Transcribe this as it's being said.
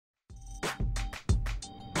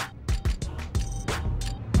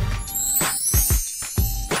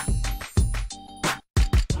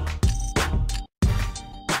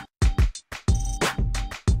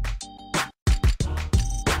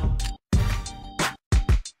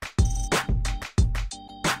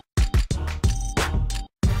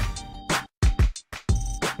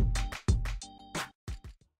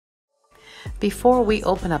Before we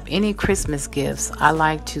open up any Christmas gifts, I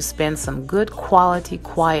like to spend some good quality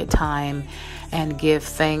quiet time and give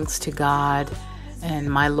thanks to God and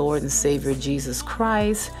my Lord and Savior Jesus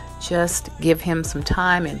Christ. Just give him some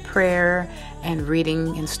time in prayer and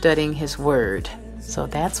reading and studying his word. So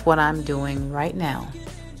that's what I'm doing right now.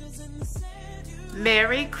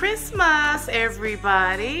 Merry Christmas,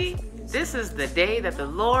 everybody. This is the day that the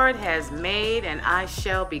Lord has made, and I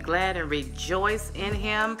shall be glad and rejoice in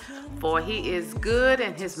him, for he is good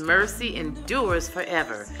and his mercy endures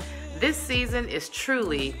forever. This season is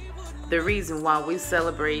truly the reason why we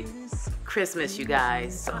celebrate Christmas, you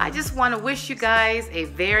guys. So I just want to wish you guys a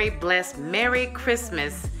very blessed Merry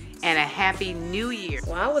Christmas and a Happy New Year.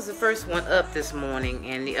 Well, I was the first one up this morning,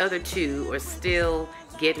 and the other two are still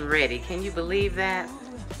getting ready. Can you believe that?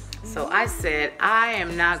 So I said, I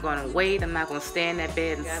am not going to wait. I'm not going to stay in that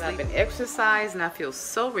bed and sleep and exercise, and I feel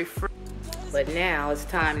so refreshed. But now it's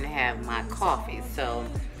time to have my coffee. So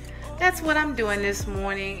that's what I'm doing this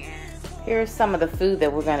morning. And here's some of the food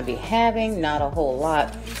that we're going to be having. Not a whole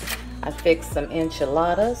lot. I fixed some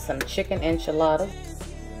enchiladas, some chicken enchiladas,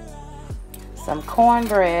 some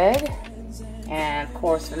cornbread, and of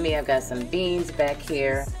course for me I've got some beans back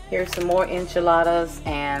here. Here's some more enchiladas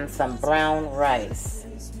and some brown rice.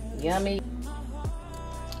 Yummy.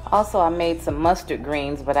 Also, I made some mustard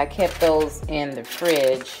greens, but I kept those in the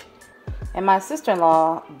fridge. And my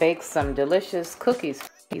sister-in-law baked some delicious cookies.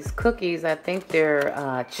 These cookies, I think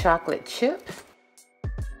they're chocolate chip.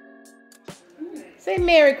 Say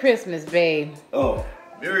Merry Christmas, babe. Oh,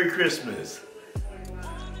 Merry Christmas.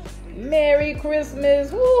 Merry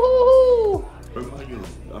Christmas. Woo-hoo-hoo.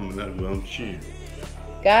 I'm cheering.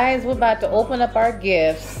 Guys, we're about to open up our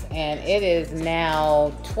gifts, and it is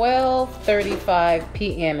now 12:35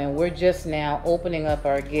 p.m. and we're just now opening up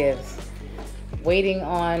our gifts, waiting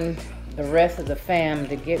on the rest of the fam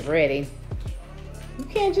to get ready. You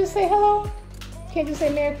can't just say hello? Can't you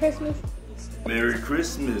say Merry Christmas? Merry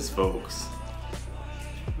Christmas, folks.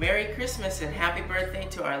 Merry Christmas and happy birthday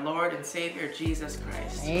to our Lord and Savior Jesus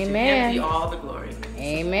Christ. Amen. To him be all the glory.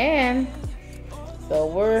 Amen. So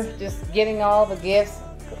we're just getting all the gifts.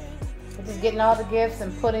 We're just getting all the gifts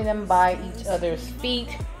and putting them by each other's feet.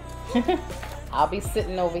 I'll be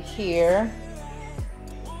sitting over here.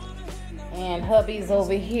 And hubby's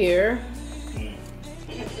over here.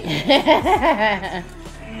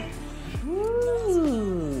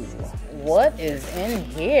 Ooh, what is in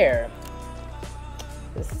here?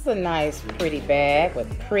 This is a nice, pretty bag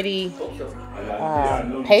with pretty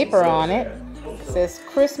paper on it. It says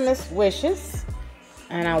Christmas wishes.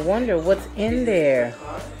 And I wonder what's in there.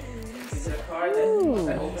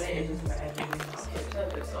 Ooh.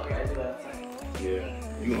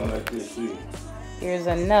 Here's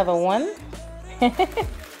another one.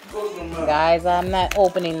 Guys, I'm not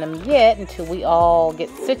opening them yet until we all get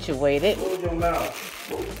situated.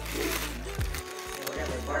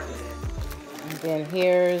 And then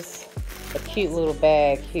here's a cute little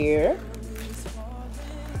bag here.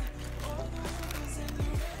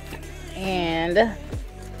 And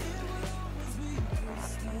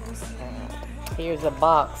here's a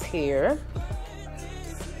box here.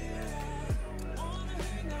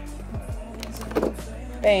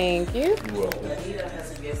 Thank you.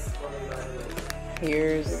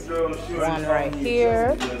 Here's one right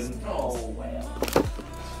here.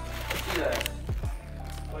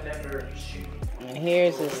 And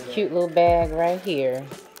here's this cute little bag right here.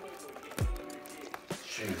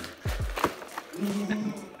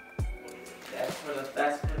 That's for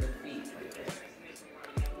the feet.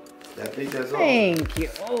 I think that's all. Thank you.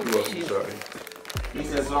 Oh, I'm sorry. I think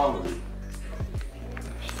that's all of it.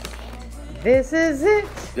 This is it.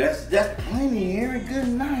 That's plenty, Aaron. Good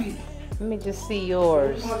night. Let me just see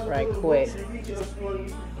yours right quick.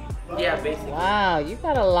 Yeah, basically. Wow, you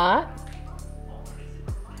got a lot.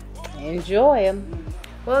 Enjoy them.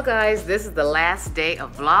 Well, guys, this is the last day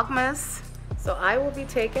of Vlogmas. So I will be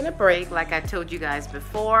taking a break like I told you guys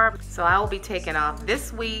before. So I will be taking off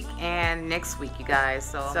this week and next week, you guys.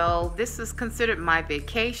 So this is considered my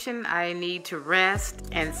vacation. I need to rest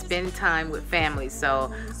and spend time with family.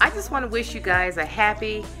 So I just want to wish you guys a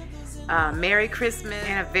happy, Merry Christmas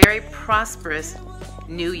and a very prosperous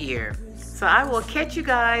New Year. So I will catch you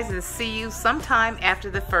guys and see you sometime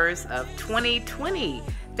after the 1st of 2020.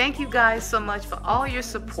 Thank you guys so much for all your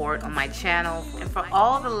support on my channel and for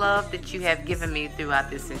all the love that you have given me throughout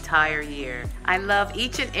this entire year. I love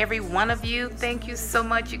each and every one of you. Thank you so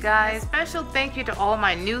much, you guys. Special thank you to all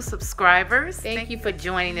my new subscribers. Thank you for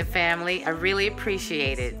joining the family. I really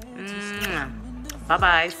appreciate it.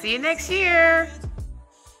 Bye-bye. See you next year.